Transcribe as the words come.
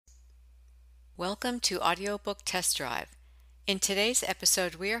Welcome to Audiobook Test Drive. In today's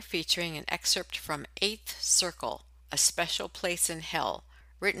episode, we are featuring an excerpt from Eighth Circle, A Special Place in Hell,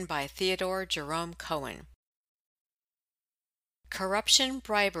 written by Theodore Jerome Cohen. Corruption,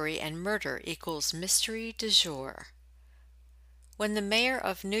 bribery, and murder equals mystery du jour. When the mayor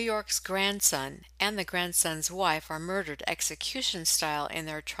of New York's grandson and the grandson's wife are murdered execution-style in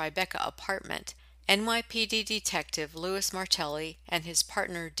their Tribeca apartment, NYPD Detective Louis Martelli and his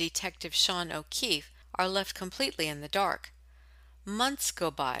partner Detective Sean O'Keefe are left completely in the dark. Months go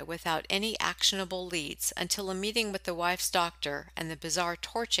by without any actionable leads until a meeting with the wife's doctor and the bizarre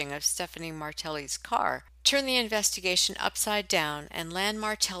torching of Stephanie Martelli's car turn the investigation upside down and land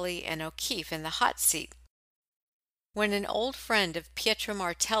Martelli and O'Keefe in the hot seat. When an old friend of Pietro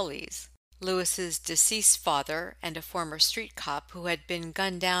Martelli's, Louis's deceased father and a former street cop who had been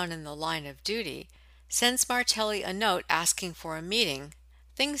gunned down in the line of duty, sends Martelli a note asking for a meeting,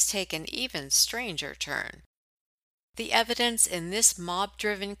 things take an even stranger turn. The evidence in this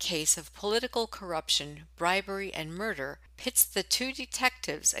mob-driven case of political corruption, bribery, and murder pits the two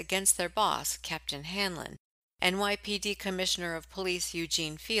detectives against their boss, Captain Hanlon, NYPD Commissioner of Police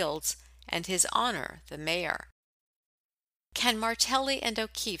Eugene Fields, and his honor, the mayor. Can Martelli and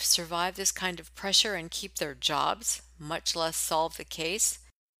O'Keefe survive this kind of pressure and keep their jobs, much less solve the case?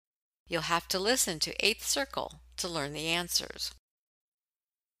 You'll have to listen to Eighth Circle to learn the answers.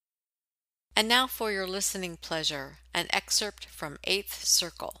 And now for your listening pleasure, an excerpt from Eighth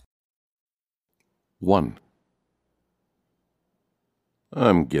Circle. 1.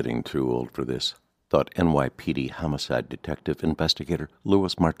 I'm getting too old for this, thought NYPD homicide detective investigator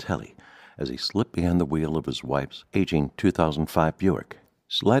Louis Martelli as he slipped behind the wheel of his wife's aging 2005 Buick.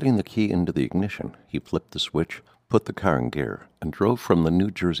 Sliding the key into the ignition, he flipped the switch, put the car in gear, and drove from the New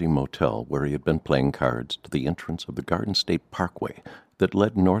Jersey motel where he had been playing cards to the entrance of the Garden State Parkway that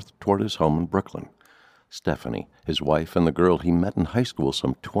led north toward his home in Brooklyn. Stephanie, his wife, and the girl he met in high school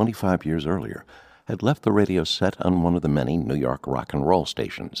some 25 years earlier had left the radio set on one of the many New York rock and roll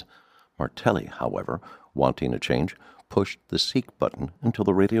stations. Martelli, however, wanting a change, pushed the seek button until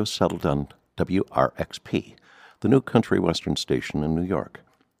the radio settled on WRXP, the new country western station in New York.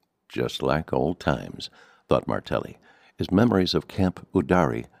 Just like old times, thought Martelli, as memories of Camp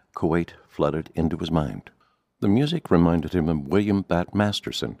Udari, Kuwait, flooded into his mind. The music reminded him of William Bat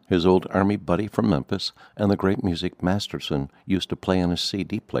Masterson, his old army buddy from Memphis, and the great music Masterson used to play on his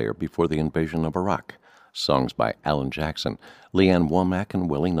CD player before the invasion of Iraq. Songs by Alan Jackson, Leanne Womack and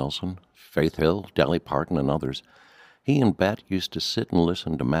Willie Nelson, Faith Hill, Dolly Parton, and others. He and Bat used to sit and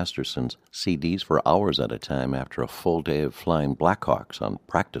listen to Masterson's CDs for hours at a time after a full day of flying Blackhawks on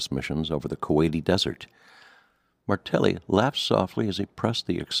practice missions over the Kuwaiti desert. Martelli laughed softly as he pressed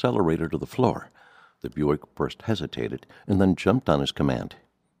the accelerator to the floor. The Buick first hesitated and then jumped on his command.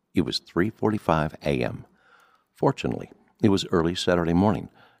 It was 3:45 a.m. Fortunately, it was early Saturday morning,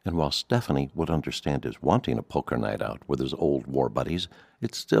 and while Stephanie would understand his wanting a poker night out with his old war buddies,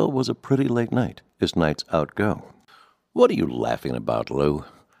 it still was a pretty late night, as nights out go. "What are you laughing about, Lou?"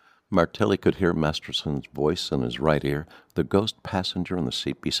 Martelli could hear Masterson's voice in his right ear, the ghost passenger in the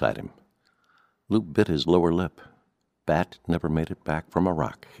seat beside him. Lou bit his lower lip. Bat never made it back from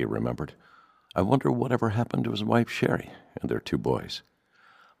Iraq, he remembered. I wonder whatever happened to his wife Sherry and their two boys.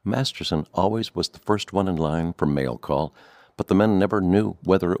 Masterson always was the first one in line for mail call, but the men never knew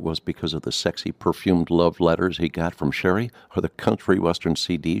whether it was because of the sexy perfumed love letters he got from Sherry or the country western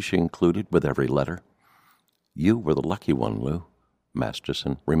CD she included with every letter. "You were the lucky one, Lou,"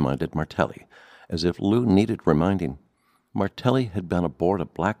 Masterson reminded Martelli, as if Lou needed reminding. Martelli had been aboard a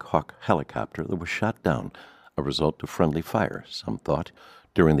Black Hawk helicopter that was shot down, a result of friendly fire, some thought,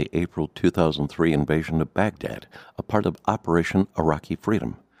 during the April 2003 invasion of Baghdad, a part of Operation Iraqi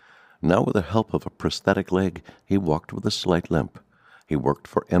Freedom. Now, with the help of a prosthetic leg, he walked with a slight limp. He worked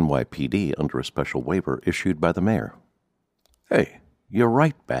for NYPD under a special waiver issued by the mayor. "Hey, you're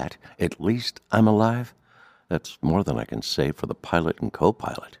right, Bat. At least I'm alive. That's more than I can say for the pilot and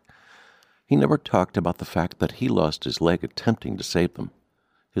co-pilot." He never talked about the fact that he lost his leg attempting to save them.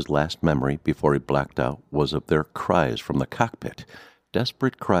 His last memory before he blacked out was of their cries from the cockpit,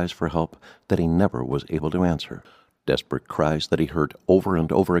 desperate cries for help that he never was able to answer, desperate cries that he heard over and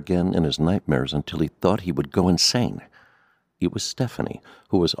over again in his nightmares until he thought he would go insane. It was Stephanie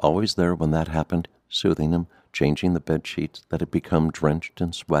who was always there when that happened, soothing him, changing the bed sheets that had become drenched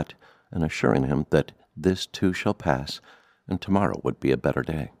in sweat, and assuring him that this too shall pass, and tomorrow would be a better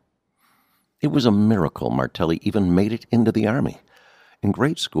day. It was a miracle Martelli even made it into the Army. In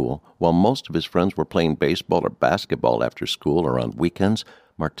grade school, while most of his friends were playing baseball or basketball after school or on weekends,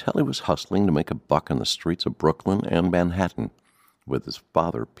 Martelli was hustling to make a buck on the streets of Brooklyn and Manhattan. with his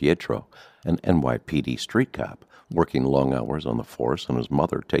father, Pietro, an NYPD street cop, working long hours on the force and his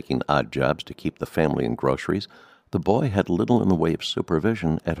mother taking odd jobs to keep the family in groceries. The boy had little in the way of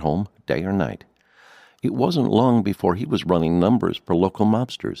supervision at home, day or night. It wasn't long before he was running numbers for local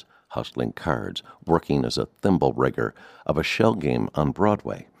mobsters, hustling cards, working as a thimble rigger of a shell game on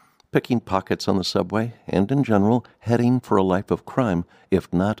Broadway, picking pockets on the subway, and in general heading for a life of crime,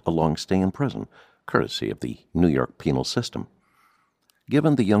 if not a long stay in prison, courtesy of the New York penal system.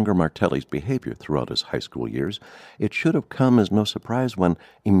 Given the younger Martelli's behavior throughout his high school years, it should have come as no surprise when,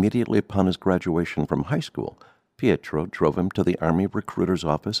 immediately upon his graduation from high school, Pietro drove him to the Army recruiter's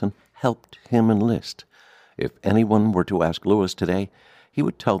office and helped him enlist. If anyone were to ask Lewis today, he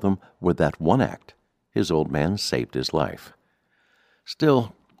would tell them with that one act, his old man saved his life.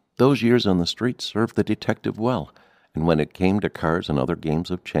 Still, those years on the street served the detective well, and when it came to cards and other games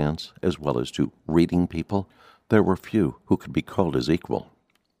of chance, as well as to reading people, there were few who could be called his equal.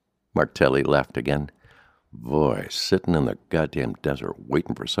 Martelli laughed again. Boy, sitting in the goddamn desert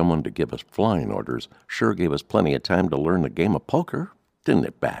waiting for someone to give us flying orders sure gave us plenty of time to learn the game of poker, didn't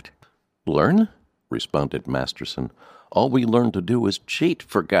it, Bat? Learn? Responded Masterson. All we learned to do is cheat,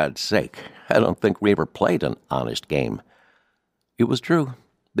 for God's sake. I don't think we ever played an honest game. It was true.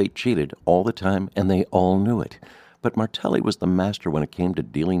 They cheated all the time, and they all knew it. But Martelli was the master when it came to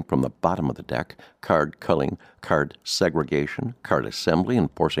dealing from the bottom of the deck, card culling, card segregation, card assembly, and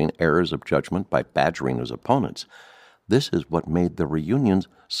forcing errors of judgment by badgering his opponents. This is what made the reunions,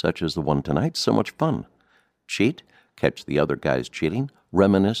 such as the one tonight, so much fun. Cheat, catch the other guys cheating,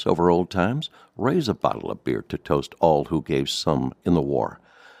 reminisce over old times, raise a bottle of beer to toast all who gave some in the war,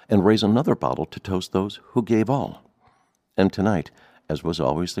 and raise another bottle to toast those who gave all. And tonight, as was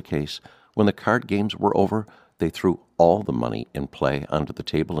always the case, when the card games were over, they threw all the money in play onto the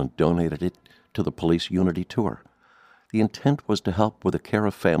table and donated it to the Police Unity Tour. The intent was to help with the care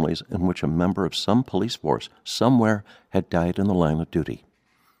of families in which a member of some police force somewhere had died in the line of duty.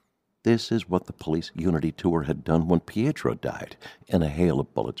 This is what the Police Unity Tour had done when Pietro died, in a hail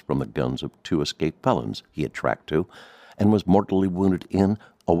of bullets from the guns of 2 escaped felons he had tracked to, and was mortally wounded in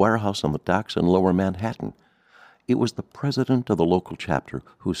a warehouse on the docks in Lower Manhattan. It was the president of the local chapter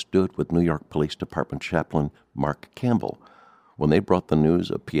who stood with New York Police Department chaplain Mark Campbell when they brought the news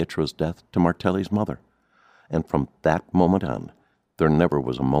of Pietro's death to Martelli's mother. And from that moment on, there never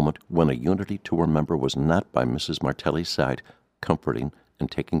was a moment when a Unity Tour member was not by Mrs. Martelli's side, comforting and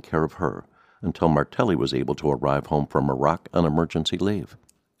taking care of her, until Martelli was able to arrive home from Iraq on emergency leave.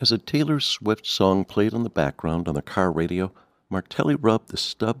 As a Taylor Swift song played in the background on the car radio, Martelli rubbed the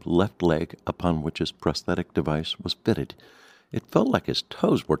stubbed left leg upon which his prosthetic device was fitted. It felt like his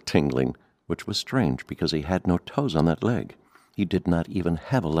toes were tingling, which was strange because he had no toes on that leg. He did not even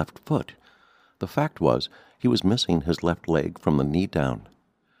have a left foot. The fact was, he was missing his left leg from the knee down.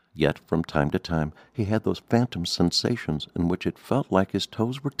 Yet, from time to time, he had those phantom sensations in which it felt like his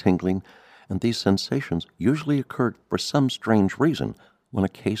toes were tingling, and these sensations usually occurred for some strange reason when a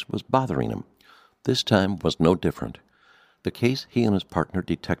case was bothering him. This time was no different. The case he and his partner,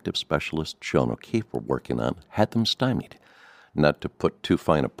 Detective Specialist Sean O'Keefe, were working on had them stymied. Not to put too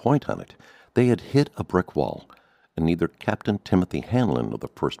fine a point on it, they had hit a brick wall, and neither Captain Timothy Hanlon of the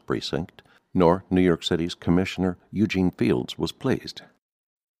 1st Precinct nor New York City's Commissioner Eugene Fields was pleased.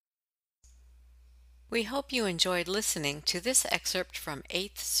 We hope you enjoyed listening to this excerpt from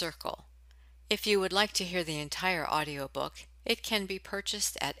Eighth Circle. If you would like to hear the entire audiobook, it can be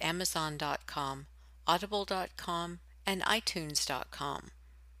purchased at Amazon.com, Audible.com, and iTunes.com.